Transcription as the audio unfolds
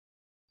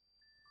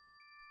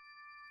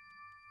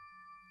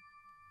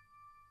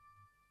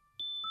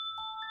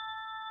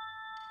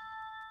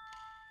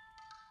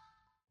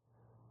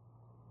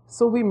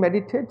So we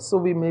meditate, so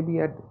we may be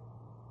at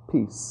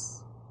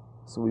peace,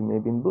 so we may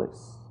be in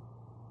bliss.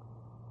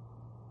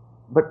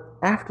 But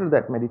after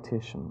that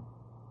meditation,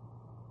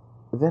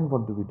 then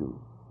what do we do?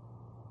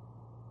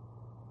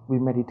 We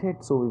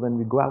meditate so when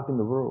we go out in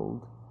the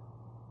world,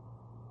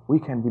 we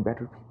can be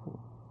better people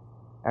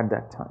at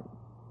that time.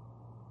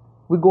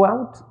 We go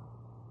out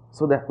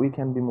so that we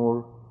can be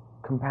more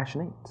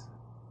compassionate,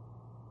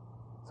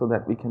 so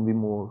that we can be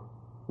more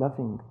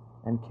loving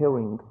and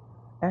caring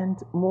and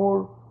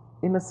more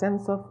in a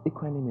sense of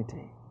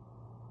equanimity.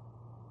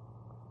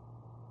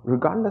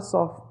 Regardless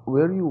of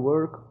where you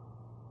work,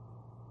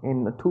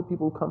 in a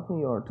 2-people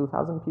company or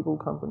 2,000 people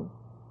company,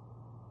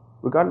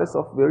 regardless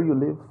of where you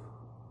live,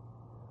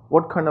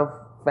 what kind of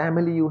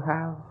family you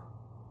have,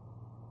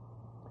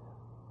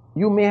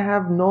 you may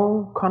have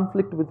no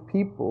conflict with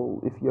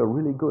people if you're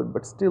really good,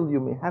 but still you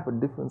may have a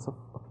difference of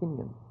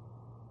opinion.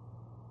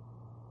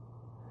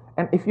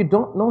 And if you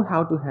don't know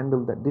how to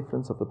handle that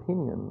difference of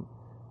opinion,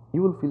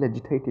 you will feel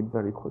agitated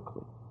very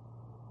quickly.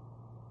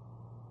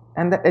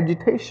 And that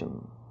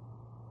agitation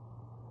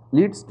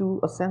leads to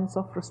a sense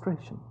of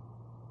frustration.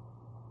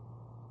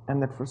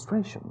 And that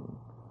frustration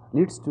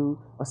leads to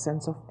a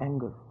sense of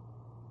anger.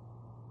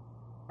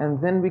 And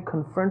then we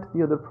confront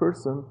the other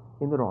person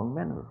in the wrong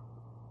manner.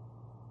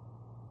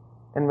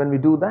 And when we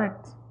do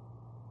that,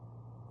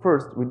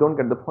 first, we don't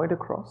get the point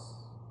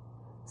across.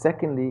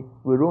 Secondly,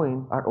 we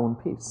ruin our own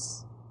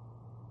peace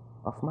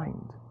of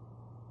mind.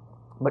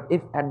 But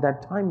if at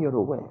that time you're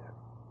aware,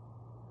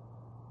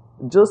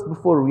 just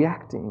before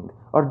reacting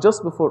or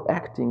just before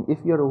acting, if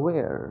you're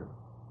aware,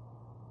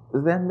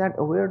 then that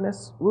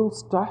awareness will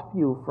stop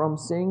you from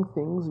saying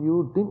things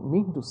you didn't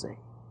mean to say.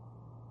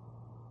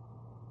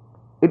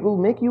 It will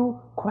make you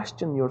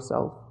question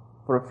yourself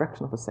for a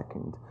fraction of a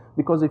second.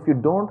 Because if you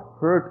don't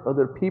hurt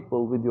other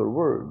people with your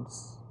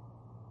words,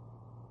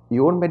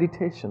 your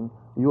meditation,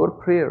 your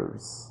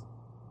prayers,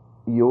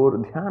 your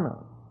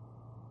dhyana,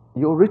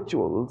 your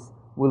rituals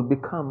will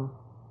become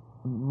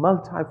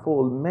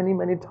multifold, many,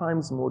 many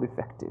times more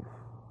effective.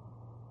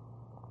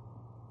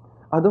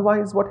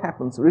 Otherwise, what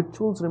happens?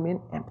 Rituals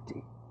remain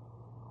empty.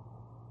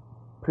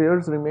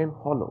 Prayers remain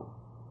hollow.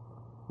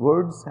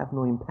 Words have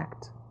no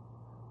impact.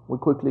 We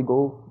quickly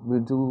go, we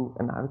do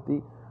an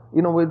arati.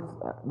 You know, with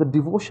the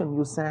devotion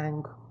you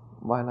sang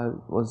while I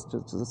was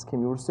just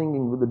came, you were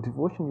singing, with the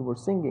devotion you were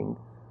singing,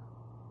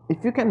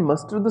 if you can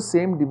muster the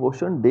same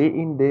devotion day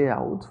in, day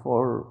out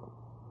for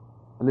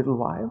a little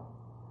while,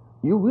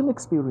 you will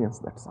experience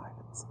that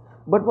silence.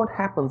 But what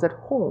happens at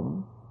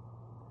home,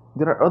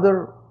 there are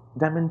other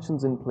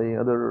dimensions in play,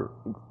 other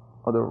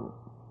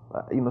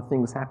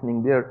things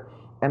happening there,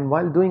 and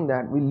while doing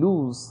that, we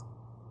lose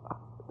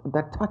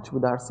that touch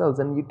with ourselves,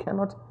 and you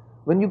cannot,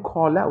 when you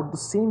call out, the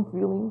same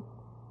feeling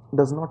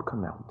does not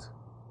come out.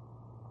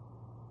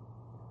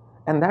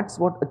 And that's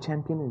what a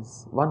champion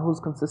is, one who's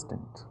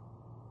consistent.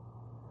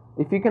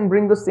 If you can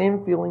bring the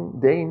same feeling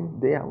day in,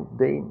 day out,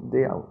 day in,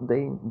 day out,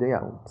 day in, day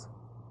out,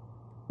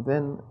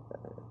 then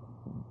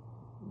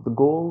the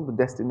goal, the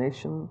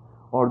destination,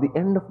 or the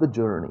end of the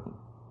journey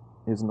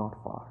is not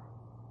far.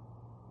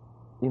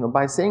 You know,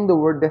 by saying the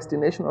word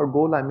destination or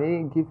goal, I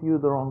may give you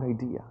the wrong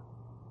idea.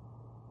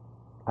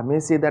 I may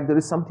say that there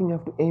is something you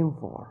have to aim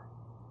for.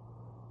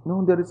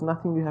 No, there is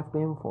nothing you have to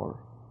aim for.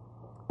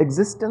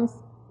 Existence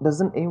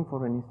doesn't aim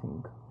for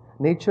anything.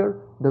 Nature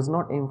does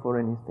not aim for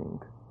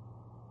anything.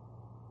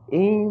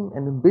 Aim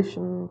and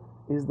ambition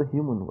is the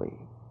human way.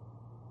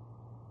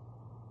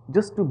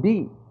 Just to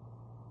be,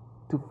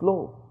 to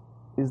flow,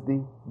 is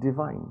the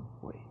divine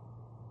way.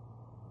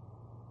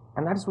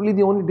 And that's really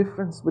the only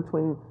difference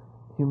between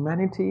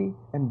humanity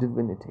and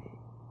divinity.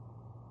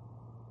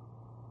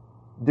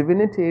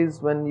 Divinity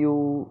is when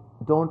you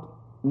don't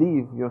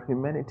leave your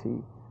humanity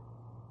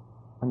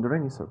under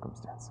any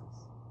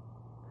circumstances.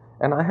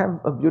 And I have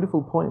a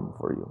beautiful poem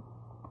for you.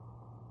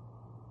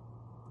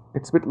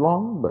 It's a bit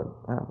long, but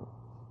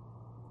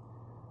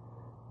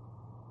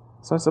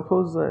so I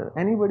suppose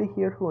anybody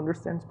here who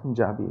understands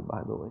Punjabi,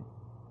 by the way?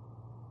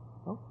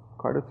 Oh,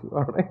 quite a few,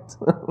 all right.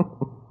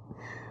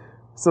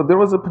 So there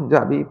was a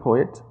Punjabi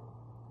poet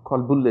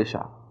called Bulle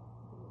Shah.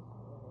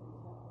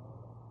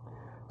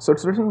 So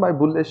it's written by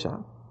Bulle Shah.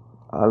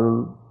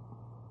 I'll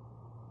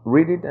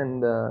read it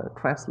and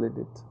translate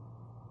it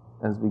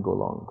as we go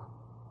along.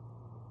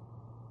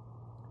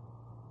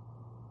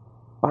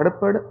 पढ़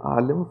पढ़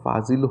आलिम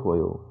फाजिल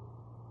होयो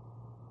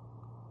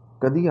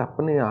कदी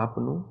अपने आप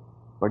नू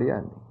पढ़िया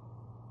नहीं.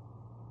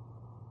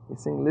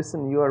 He's saying,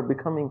 listen, you are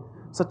becoming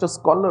such a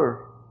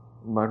scholar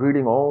by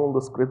reading all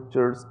the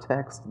scriptures,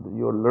 texts,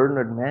 you're a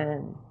learned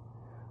man.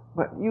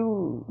 But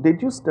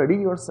did you study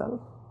yourself?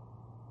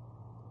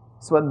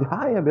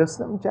 Swadhyaya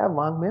vyasam cha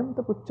vangmem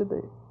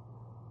tapuchyate.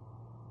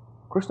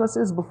 Krishna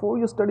says, before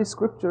you study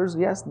scriptures,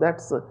 yes,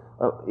 that's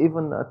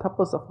even a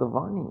tapas of the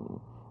Vani.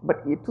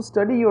 But to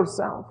study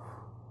yourself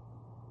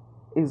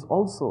is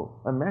also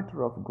a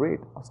matter of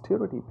great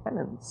austerity,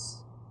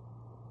 penance.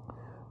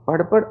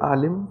 पढ़ पढ़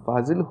आलिम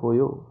फाजिल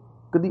होयो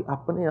कदी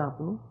अपने आप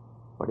नू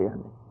पढ़िया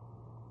नहीं.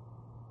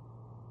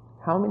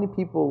 How many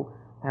people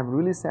have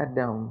really sat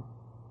down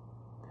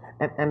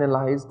and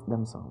analyzed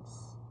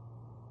themselves.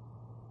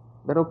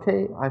 That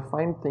okay, I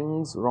find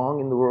things wrong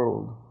in the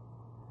world.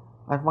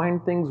 I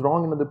find things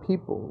wrong in other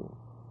people.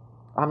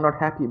 I'm not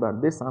happy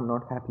about this, I'm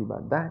not happy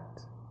about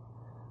that.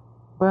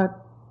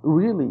 But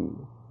really,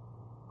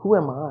 who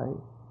am I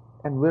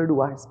and where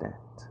do I stand?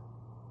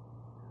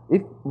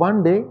 If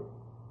one day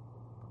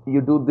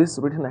you do this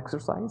written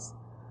exercise,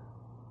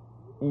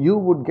 you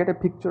would get a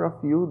picture of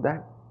you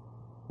that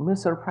may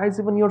surprise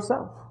even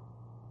yourself.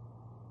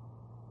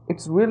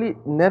 It's really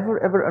never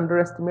ever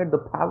underestimate the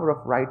power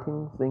of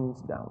writing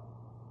things down.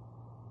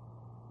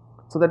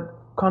 So that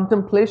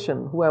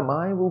contemplation, who am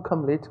I, will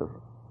come later.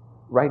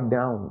 Write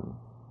down,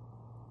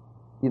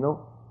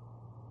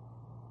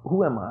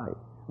 who am I?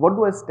 What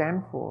do I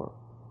stand for?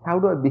 How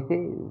do I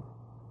behave?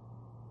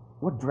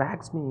 What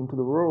drags me into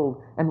the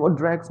world and what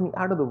drags me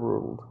out of the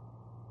world?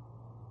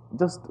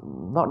 Just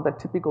not that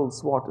typical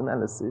SWOT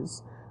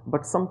analysis,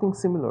 but something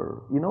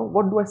similar.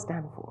 What do I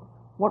stand for?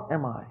 What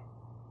am I?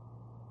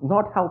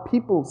 Not how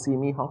people see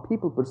me, how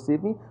people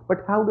perceive me,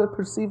 but how do I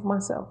perceive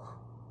myself?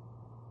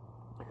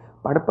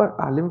 पढ़ पर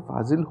आलिम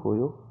फाजिल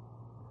होयो,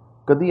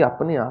 कदी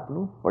अपने आप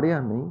नूं पढ़िया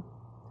नहीं,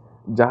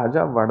 जा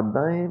जा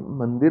वड़दा है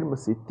मंदिर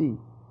मसीती,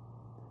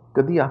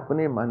 कदी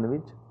अपने मन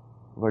विच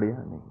वड़िया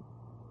नहीं.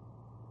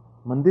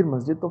 मंदिर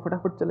मस्जिद तो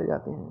फटाफट चले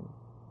जाते हैं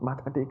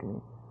माथा टेकने,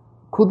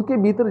 खुद के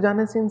भीतर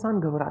जाने से इंसान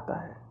घबराता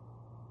है.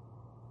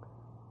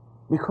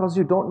 Because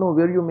you don't know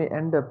where you may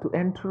end up. To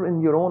enter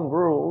in your own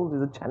world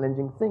is a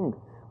challenging thing.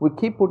 We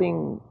keep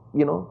putting,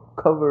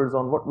 covers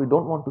on what we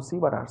don't want to see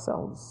about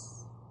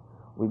ourselves.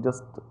 We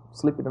just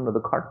slip it under the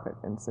carpet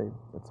and say,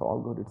 it's all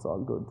good, it's all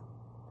good.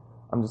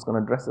 I'm just going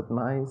to dress up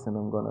nice and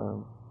I'm going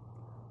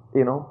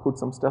to, put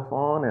some stuff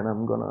on and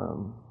I'm going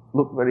to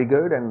look very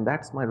good and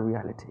that's my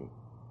reality.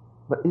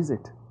 But is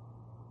it?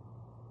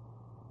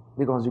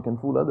 Because you can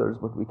fool others,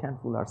 but we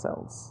can't fool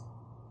ourselves.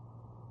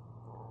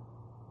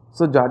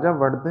 So, jaja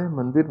vadde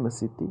mandir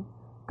masiti,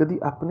 kadi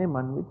apne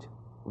man vich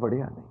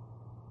vadya nahi.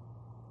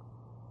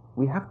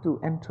 We have to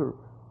enter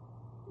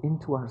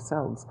into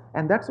ourselves.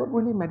 And that's what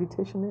really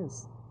meditation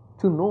is.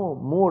 To know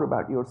more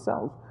about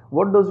yourself.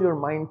 What does your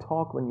mind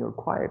talk when you're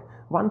quiet?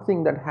 One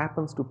thing that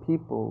happens to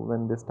people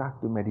when they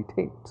start to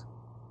meditate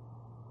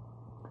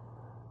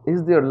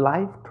is their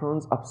life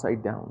turns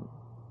upside down.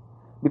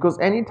 Because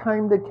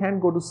anytime they can't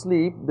go to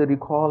sleep, they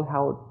recall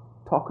how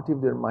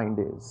talkative their mind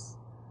is.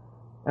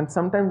 And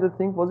sometimes they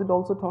think, was it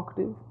also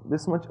talkative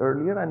this much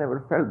earlier? I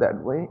never felt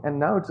that way. And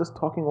now it's just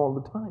talking all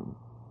the time.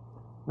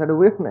 That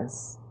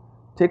awareness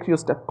takes you a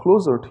step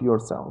closer to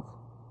yourself.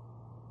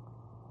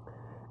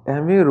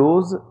 ਐਵੇਂ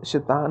ਰੋਜ਼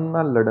ਸ਼ੈਤਾਨ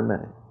ਨਾਲ ਲੜਨਾ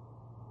ਹੈ,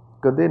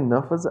 ਕਦੇ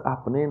ਨਫਜ਼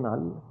ਆਪਣੇ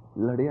ਨਾਲ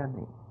ਲੜਿਆ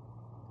ਨਹੀਂ.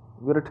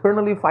 We're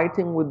eternally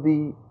fighting with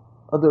the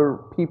other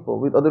people,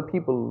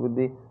 with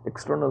the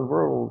external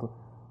world.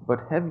 But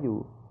have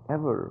you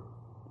ever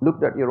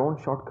looked at your own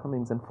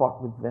shortcomings and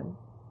fought with them?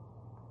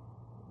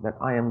 That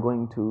I am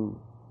going to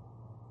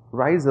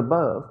rise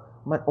above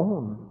my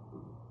own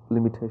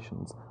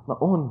limitations, my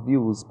own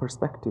views,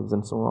 perspectives,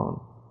 and so on.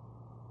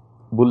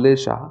 Bulle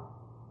Shah,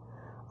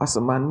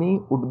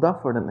 asmani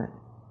udda fadna hai,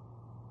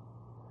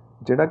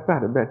 jehda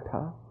ghar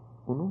baitha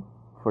unu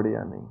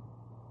fadya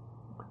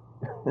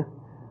nahi.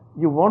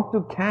 You want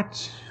to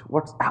catch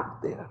what's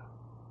out there,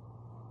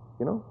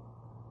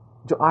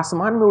 जो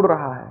आसमान में उड़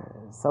रहा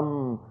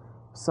है,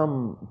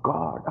 some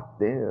God up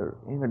there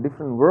in a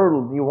different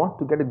world. You want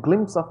to get a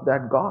glimpse of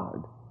that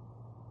God.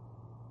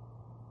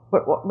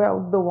 But what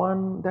about the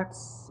one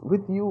that's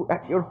with you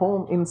at your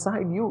home,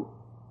 inside you?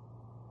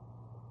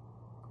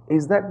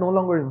 Is that no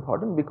longer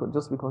important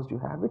just because you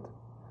have it?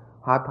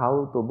 Haath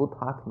aao to but,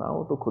 haath na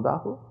ho to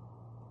khuda ho.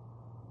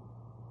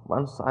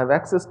 Once I have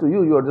access to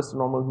you, you are just a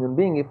normal human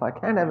being. If I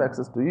can't have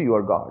access to you, you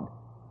are God.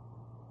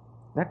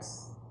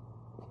 That's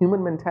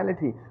human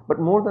mentality. But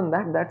more than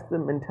that, that's the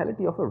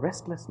mentality of a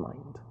restless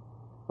mind,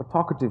 a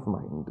talkative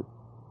mind.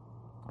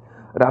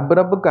 Rab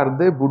rab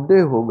karde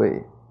buddhe ho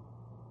gaye,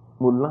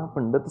 mulla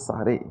pandit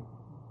sare,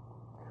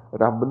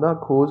 rab da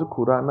khoj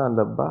khura na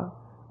labba,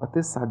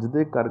 ate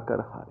sajde kar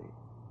kar hare.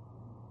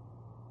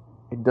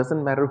 It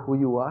doesn't matter who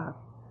you are.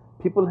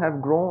 People have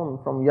grown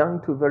from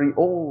young to very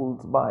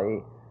old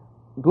by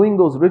doing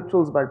those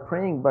rituals, by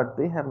praying, but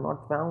they have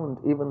not found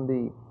even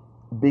the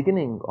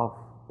beginning of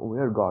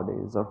where God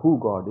is, or who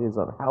God is,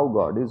 or how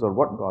God is, or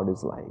what God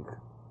is like.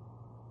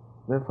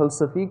 वह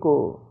फलसफी को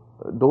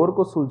door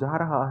को सुलझा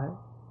रहा है,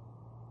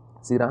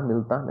 सिरा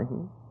मिलता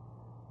नहीं,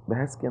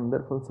 बहस के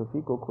अंदर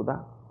फलसफी को खुदा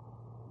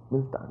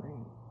मिलता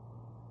नहीं.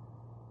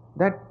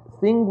 That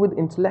thing with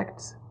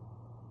intellect,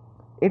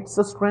 it's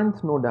a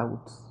strength, no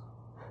doubt,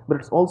 but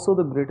it's also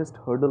the greatest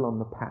hurdle on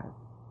the path.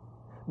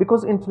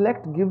 Because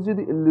intellect gives you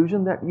the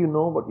illusion that you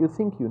know what you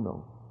think you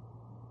know.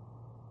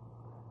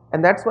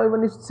 And that's why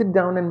when you sit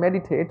down and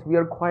meditate, we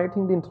are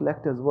quieting the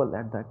intellect as well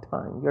at that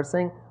time. We are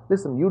saying,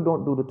 listen, you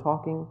don't do the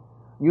talking,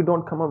 you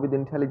don't come up with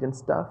intelligent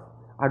stuff.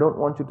 I don't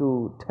want you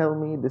to tell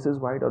me this is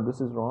right or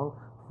this is wrong.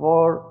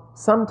 For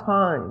some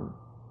time,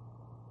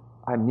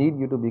 I need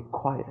you to be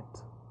quiet.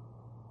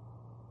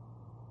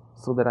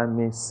 so that I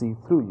may see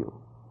through you.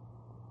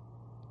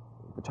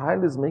 If a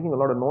child is making a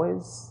lot of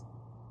noise,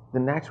 they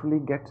naturally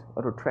get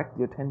or attract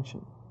the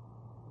attention.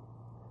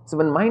 So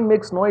when mind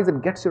makes noise,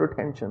 it gets your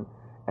attention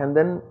and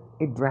then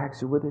it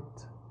drags you with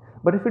it.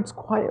 But if it's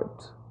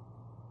quiet,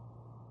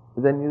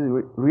 then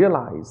you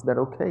realize that,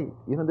 okay,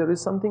 there is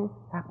something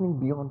happening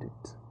beyond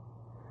it.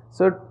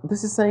 So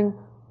this is saying,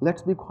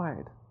 let's be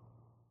quiet.